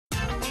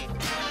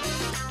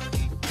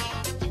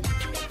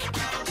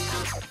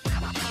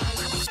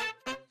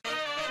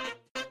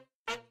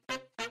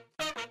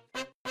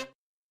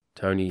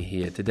Tony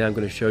here. Today I'm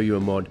going to show you a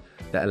mod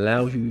that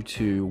allows you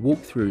to walk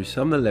through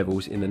some of the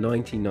levels in the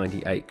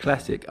 1998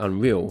 classic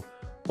Unreal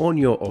on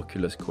your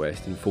Oculus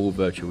Quest in full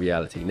virtual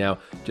reality. Now,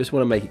 just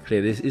want to make it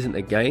clear, this isn't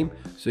a game,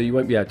 so you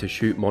won't be able to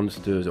shoot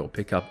monsters or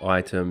pick up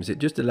items. It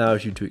just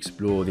allows you to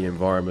explore the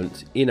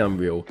environments in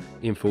Unreal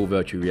in full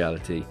virtual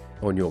reality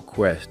on your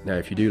Quest. Now,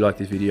 if you do like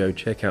this video,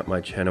 check out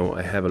my channel.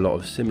 I have a lot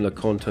of similar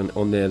content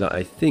on there that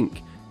I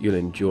think you'll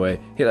enjoy.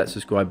 Hit that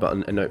subscribe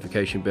button and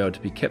notification bell to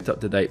be kept up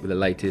to date with the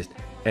latest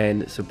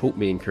and support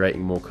me in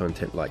creating more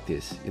content like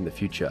this in the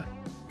future.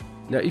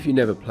 Now, if you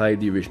never played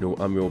the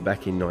original Unreal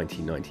back in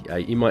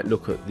 1998, you might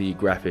look at the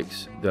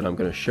graphics that I'm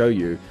going to show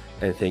you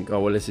and think,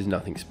 oh well, this is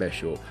nothing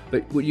special.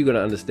 But what you've got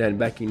to understand,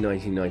 back in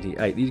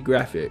 1998, these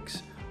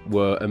graphics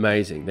were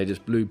amazing. They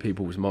just blew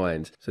people's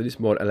minds. So this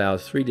mod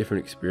allows 3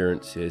 different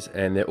experiences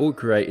and they're all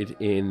created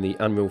in the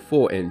Unreal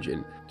 4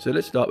 engine. So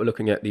let's start with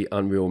looking at the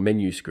Unreal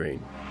menu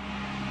screen.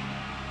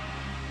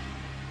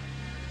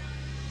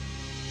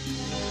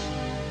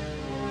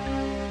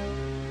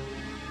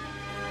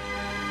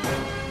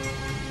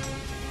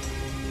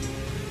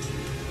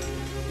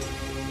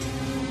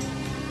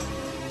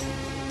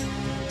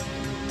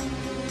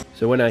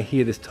 So when I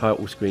hear this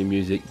title screen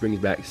music, it brings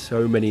back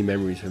so many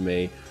memories for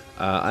me,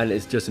 and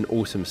it's just an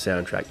awesome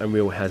soundtrack.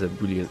 Unreal has a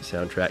brilliant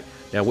soundtrack.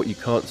 Now what you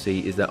can't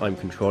see is that I'm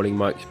controlling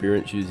my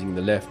experience using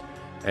the left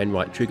and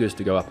right triggers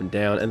to go up and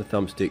down and the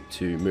thumbstick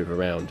to move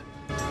around.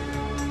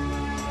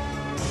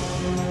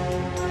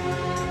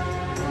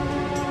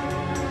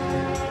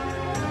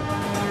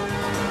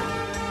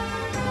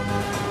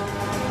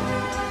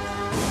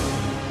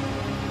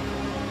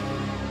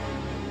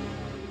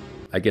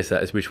 I guess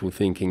that is wishful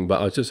thinking,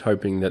 but I was just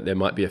hoping that there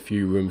might be a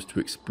few rooms to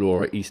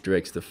explore or Easter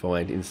eggs to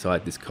find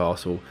inside this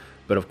castle.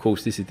 But of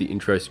course this is the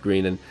intro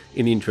screen, and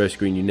in the intro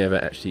screen you never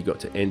actually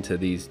got to enter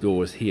these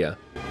doors here.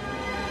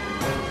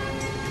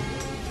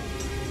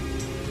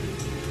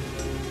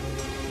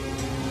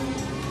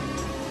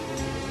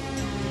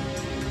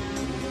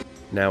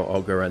 Now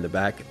I'll go around the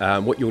back.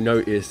 What you'll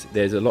notice,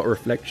 there's a lot of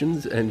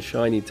reflections and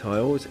shiny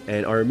tiles,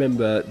 and I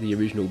remember the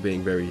original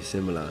being very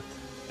similar.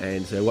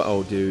 And so what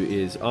I'll do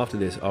is, after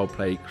this, I'll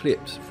play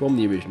clips from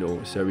the original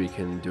so we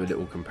can do a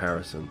little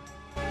comparison.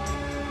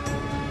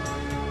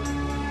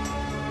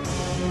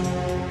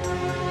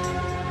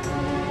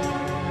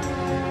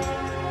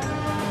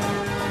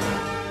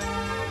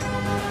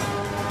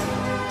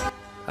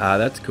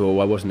 That's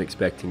cool. I wasn't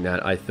expecting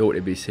that. I thought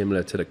it'd be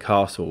similar to the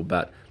castle,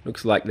 but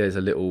looks like there's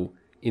a little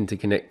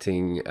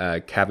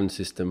interconnecting cavern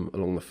system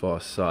along the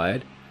far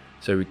side.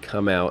 So we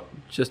come out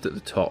just at the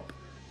top.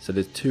 So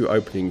there's 2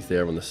 openings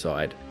there on the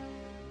side.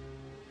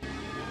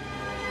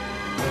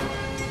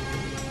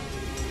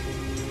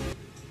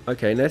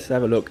 Okay, let's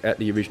have a look at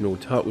the original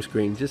title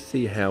screen, just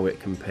see how it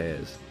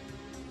compares.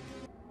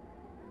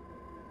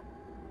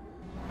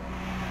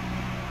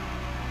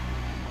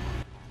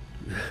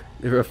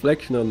 The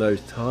reflection on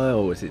those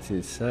tiles, it's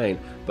insane.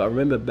 But I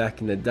remember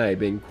back in the day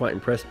being quite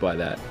impressed by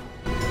that.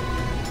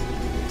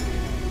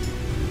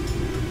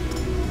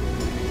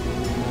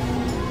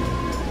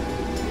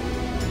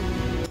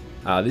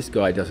 This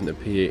guy doesn't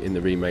appear in the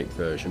remake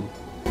version.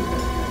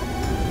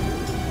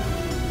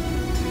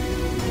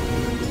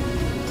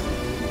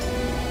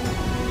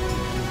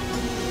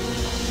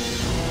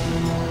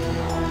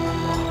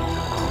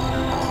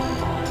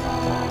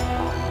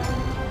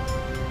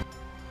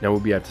 Now we'll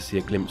be able to see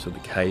a glimpse of the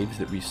caves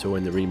that we saw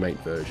in the remake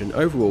version.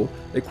 Overall,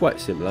 they're quite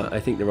similar. I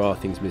think there are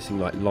things missing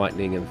like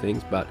lightning and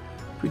things, but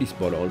pretty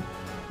spot on.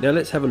 Now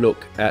let's have a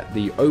look at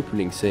the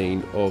opening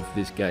scene of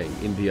this game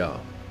in VR.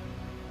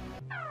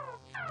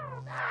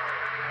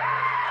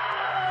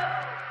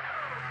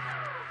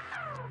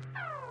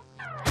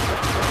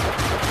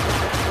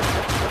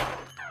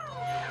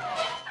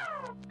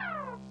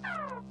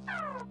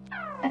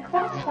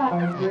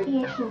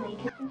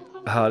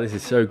 This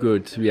is so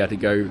good to be able to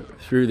go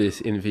through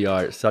this in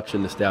VR. It's such a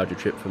nostalgia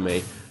trip for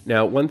me.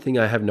 Now, one thing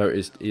I have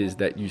noticed is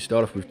that you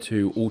start off with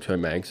 2 auto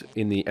mags.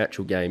 In the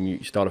actual game,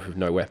 you start off with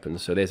no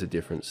weapons, so there's a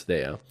difference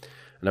there.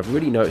 And I've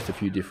really noticed a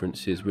few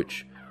differences,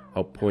 which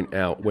I'll point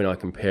out when I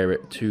compare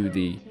it to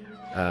the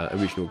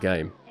original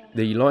game.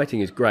 The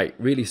lighting is great,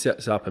 really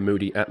sets up a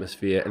moody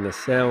atmosphere, and the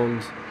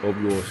sounds of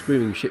your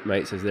screaming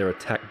shipmates as they're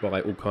attacked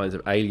by all kinds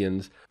of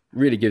aliens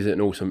really gives it an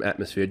awesome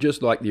atmosphere,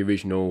 just like the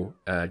original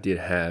did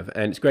have.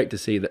 And it's great to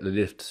see that the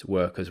lifts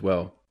work as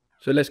well.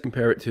 So let's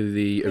compare it to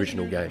the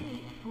original game.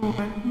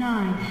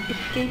 9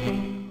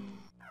 escaping.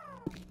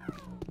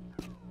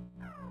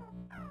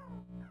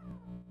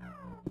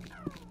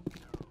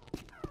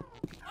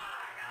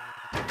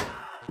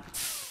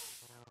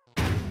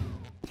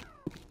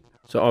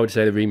 So I would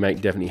say the remake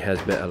definitely has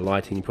better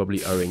lighting,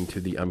 probably owing to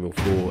the Unreal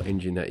 4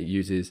 engine that it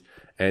uses.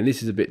 And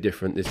this is a bit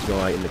different, this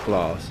guy in the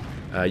glass.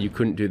 You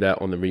couldn't do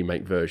that on the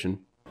remake version.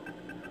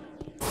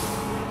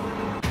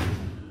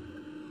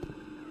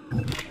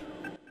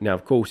 Now,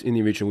 of course, in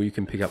the original, you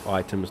can pick up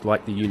items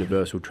like the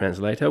Universal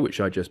Translator,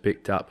 which I just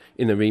picked up.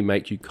 In the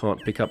remake, you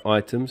can't pick up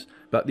items,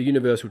 but the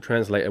Universal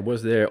Translator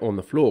was there on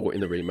the floor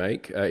in the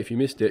remake. If you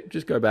missed it,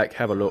 just go back,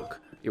 have a look,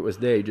 It was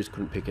there, you just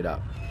couldn't pick it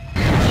up.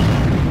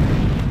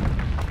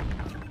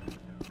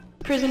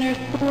 Prisoner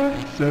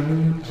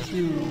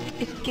 472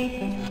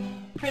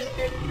 escaping.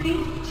 Prisoner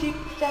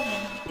 327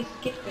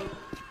 escaping.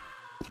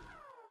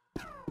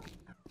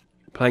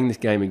 Playing this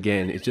game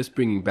again is just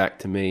bringing back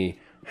to me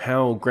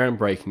how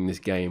groundbreaking this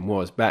game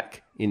was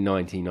back in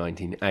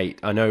 1998.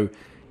 I know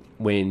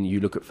when you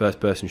look at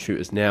first-person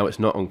shooters now, it's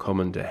not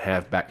uncommon to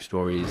have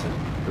backstories,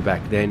 but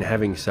back then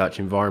having such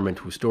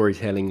environmental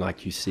storytelling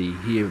like you see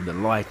here, with the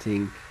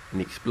lighting and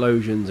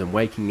explosions and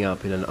waking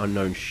up in an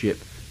unknown ship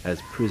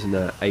as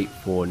prisoner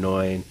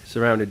 849,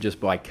 surrounded just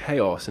by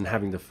chaos and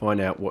having to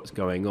find out what's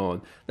going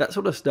on. That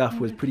sort of stuff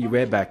was pretty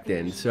rare back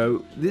then,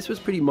 so this was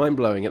pretty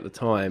mind-blowing at the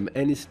time,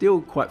 and is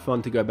still quite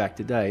fun to go back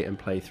today and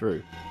play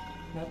through.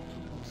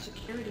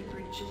 Security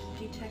breaches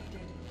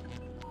detected.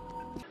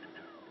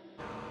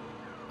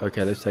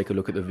 Okay, let's take a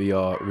look at the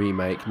VR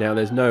remake. Now,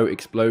 there's no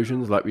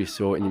explosions like we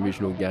saw in the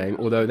original game,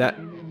 although that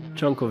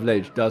chunk of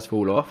ledge does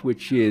fall off,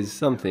 which is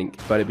something,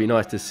 but it'd be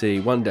nice to see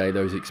one day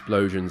those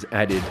explosions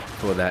added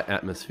for that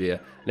atmosphere.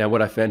 Now,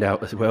 what I found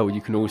out as well, you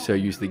can also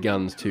use the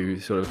guns to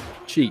sort of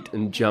cheat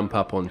and jump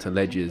up onto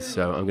ledges,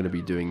 so I'm going to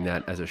be doing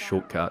that as a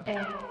shortcut.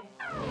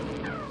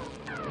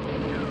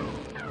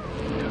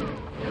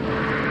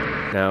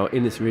 Now,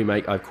 in this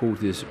remake, I've called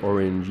this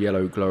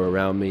orange-yellow glow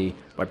around me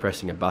by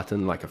pressing a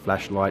button, like a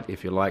flashlight,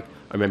 if you like.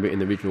 I remember in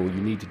the original,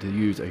 you needed to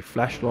use a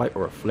flashlight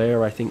or a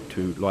flare, I think,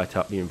 to light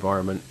up the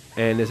environment.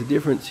 And there's a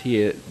difference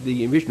here.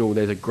 The original,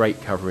 there's a grate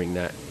covering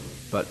that,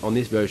 but on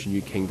this version,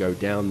 you can go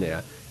down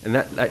there. And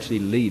that actually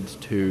leads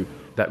to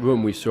that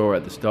room we saw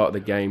at the start of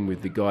the game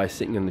with the guy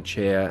sitting in the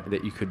chair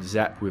that you could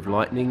zap with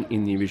lightning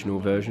in the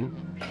original version.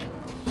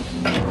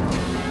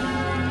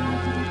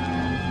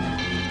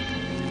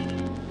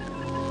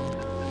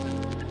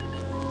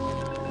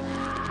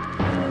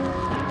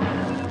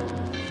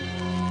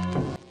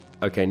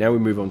 Okay, now we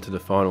move on to the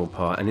final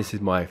part, and this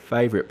is my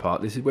favourite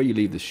part. This is where you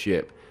leave the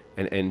ship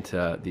and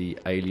enter the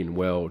alien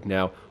world.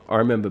 Now, I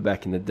remember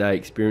back in the day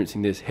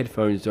experiencing this,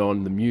 headphones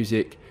on, the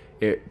music,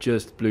 it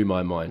just blew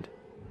my mind.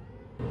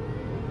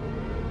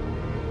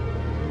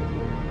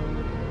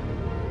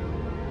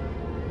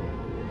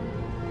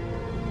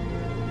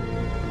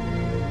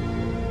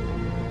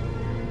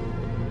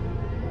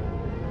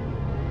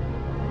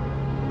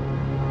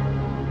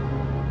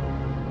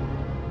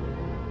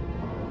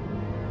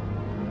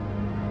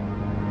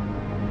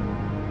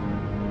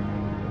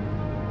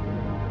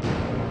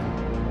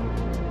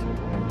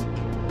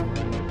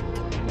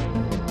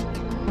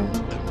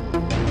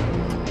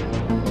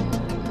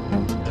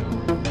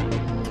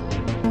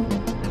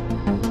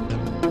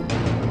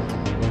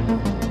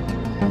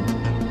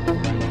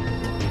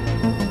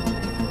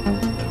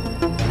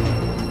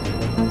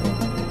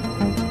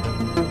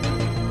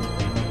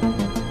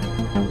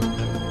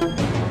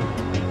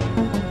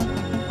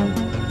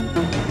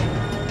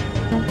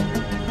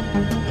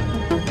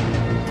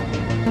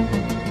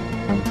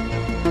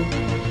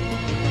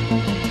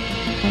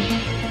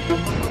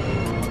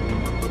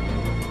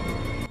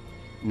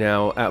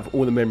 Now, out of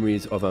all the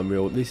memories of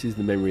Unreal, this is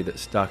the memory that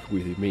stuck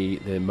with me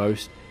the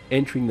most,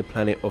 entering the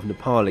planet of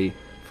Nepali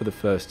for the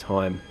first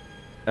time.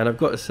 And I've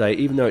got to say,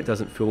 even though it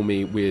doesn't fill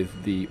me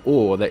with the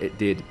awe that it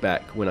did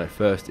back when I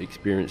first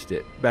experienced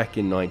it back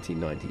in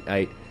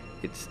 1998,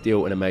 it's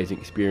still an amazing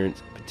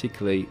experience,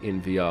 particularly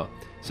in VR.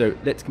 So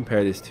let's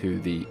compare this to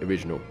the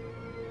original.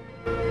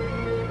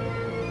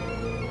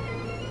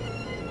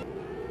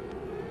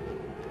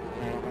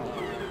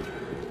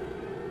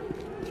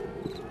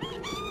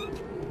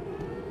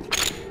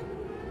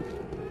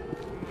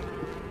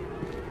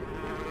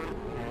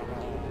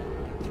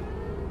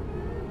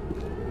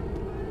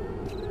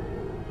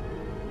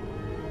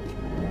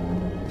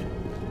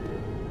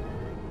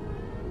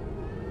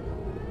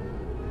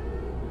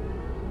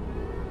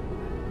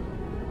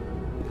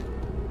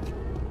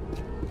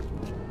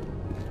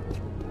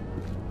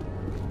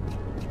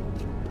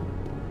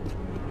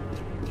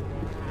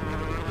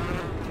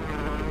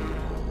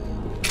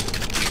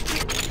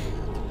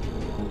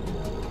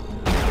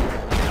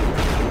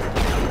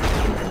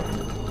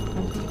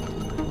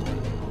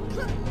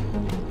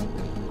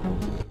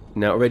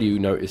 Now already you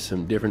notice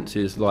some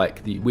differences,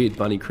 like the weird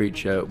bunny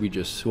creature we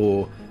just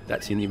saw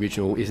that's in the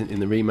original isn't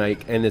in the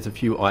remake, and there's a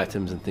few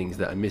items and things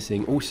that are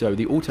missing. Also,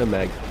 the auto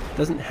mag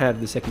doesn't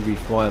have the secondary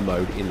fire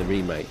mode in the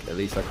remake. At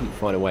least I couldn't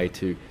find a way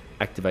to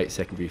activate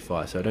secondary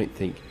fire, so I don't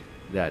think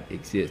that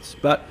exists.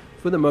 But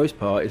for the most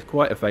part, it's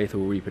quite a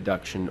faithful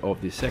reproduction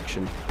of this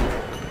section.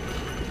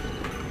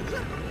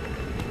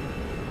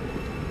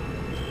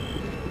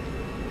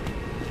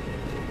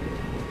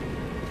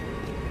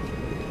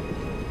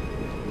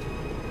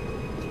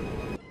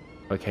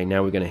 Okay,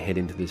 now we're going to head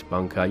into this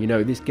bunker. You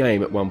know, this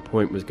game at one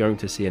point was going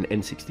to see an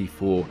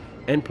N64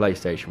 and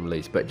PlayStation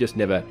release, but just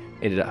never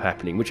ended up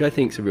happening, which I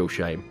think is a real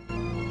shame.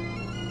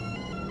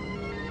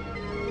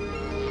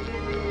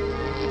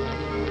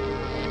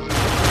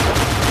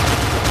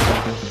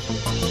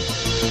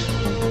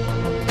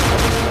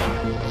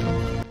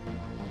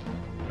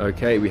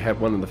 Okay, we have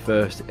one of the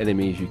first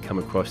enemies you come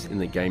across in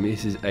the game.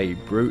 This is a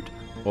brute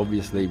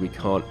Obviously we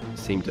can't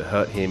seem to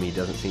hurt him, he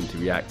doesn't seem to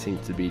react,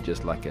 seems to be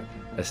just like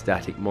a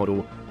static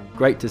model.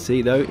 Great to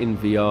see though in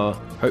VR.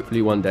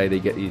 Hopefully one day they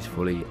get these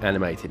fully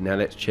animated. Now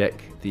let's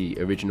check the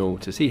original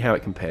to see how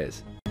it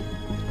compares.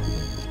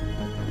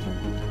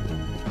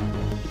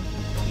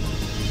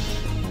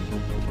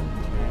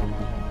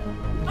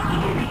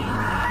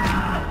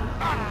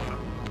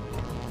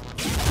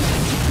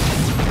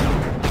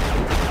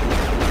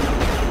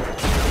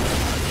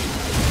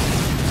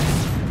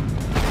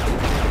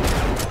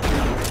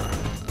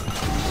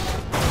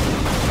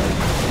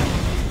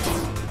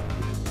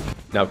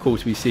 Now of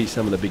course we see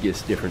some of the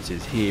biggest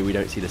differences here. We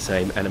don't see the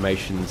same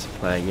animations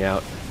playing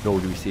out, nor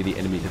do we see the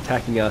enemies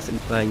attacking us, and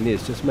playing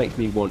this just makes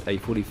me want a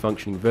fully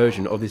functioning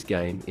version of this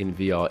game in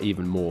VR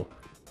even more.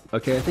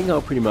 Okay, I think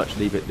I'll pretty much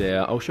leave it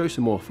there. I'll show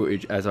some more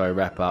footage as I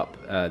wrap up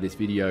this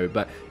video,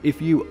 but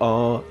if you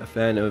are a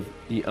fan of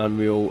the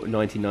Unreal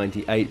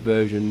 1998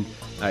 version,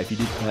 if you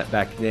did play it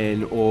back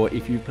then, or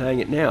if you're playing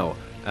it now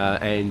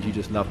and you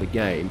just love the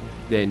game,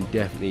 then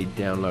definitely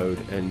download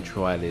and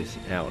try this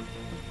out.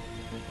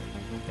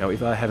 Now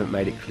if I haven't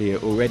made it clear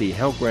already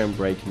how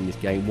groundbreaking this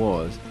game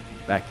was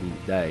back in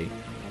the day,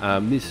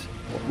 this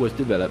was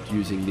developed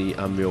using the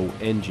Unreal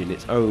Engine,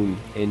 its own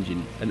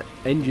engine, an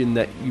engine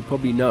that you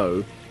probably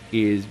know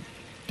is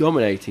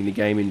dominating the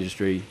game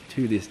industry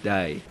to this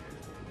day.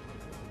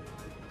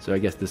 So I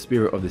guess the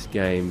spirit of this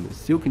game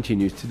still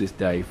continues to this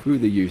day through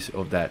the use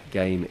of that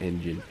game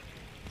engine.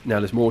 Now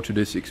there's more to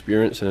this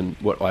experience and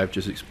what I've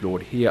just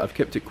explored here. I've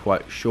kept it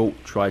quite short,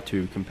 tried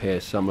to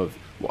compare some of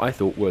what I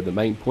thought were the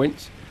main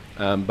points.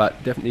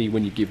 But definitely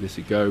when you give this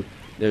a go,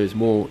 there is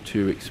more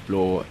to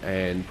explore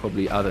and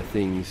probably other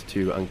things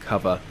to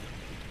uncover.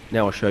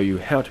 Now I'll show you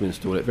how to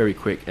install it. Very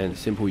quick and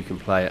simple. You can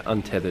play it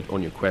untethered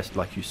on your Quest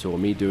like you saw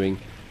me doing.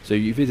 So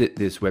you visit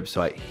this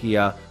website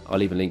here. I'll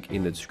leave a link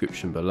in the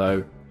description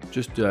below.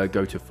 Just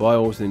go to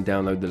files and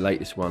download the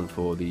latest one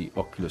for the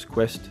Oculus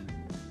Quest.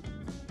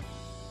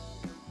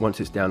 Once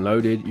it's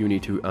downloaded, you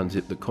need to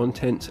unzip the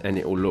contents and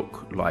it will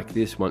look like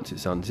this once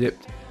it's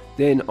unzipped.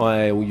 Then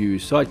I'll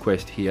use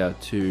SideQuest here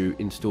to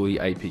install the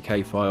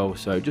APK file.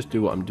 So just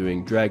do what I'm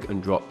doing, drag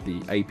and drop the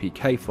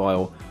APK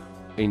file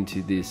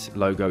into this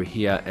logo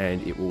here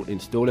and it will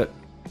install it.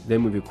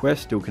 Then with your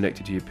Quest still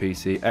connected to your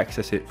PC,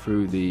 access it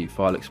through the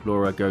File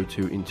Explorer, go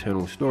to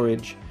internal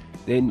storage,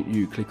 then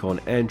you click on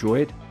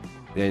Android,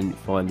 then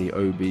find the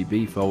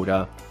OBB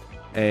folder,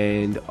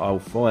 and I'll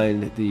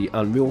find the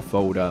Unreal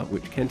folder,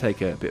 which can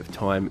take a bit of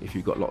time if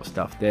you've got a lot of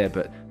stuff there,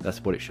 but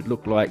that's what it should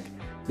look like.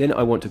 Then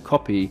I want to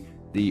copy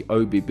the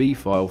OBB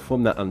file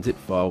from that unzip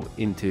file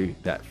into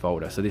that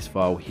folder, so this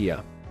file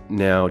here.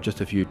 Now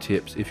just a few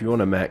tips: if you're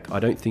on a Mac, I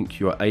don't think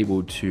you're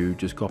able to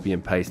just copy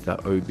and paste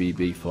that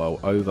OBB file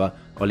over.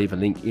 I'll leave a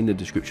link in the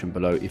description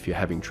below if you're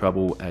having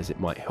trouble, as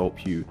it might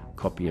help you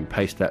copy and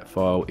paste that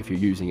file if you're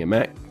using a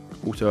Mac.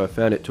 Also I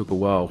found it took a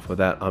while for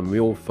that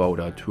Unreal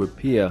folder to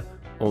appear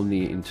on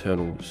the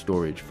internal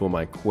storage for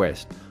my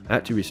Quest. I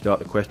had to restart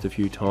the Quest a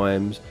few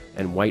times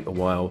and wait a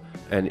while,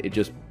 and it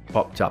just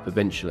popped up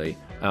eventually.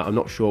 I'm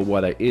not sure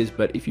why that is,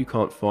 but if you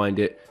can't find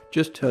it,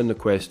 just turn the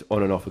Quest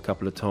on and off a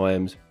couple of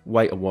times,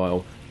 wait a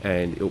while,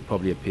 and it'll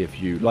probably appear for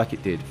you like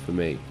it did for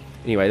me.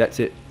 Anyway, that's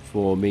it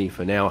for me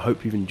for now. I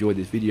hope you've enjoyed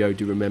this video.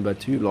 Do remember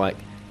to like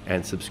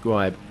and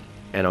subscribe,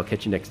 and I'll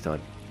catch you next time.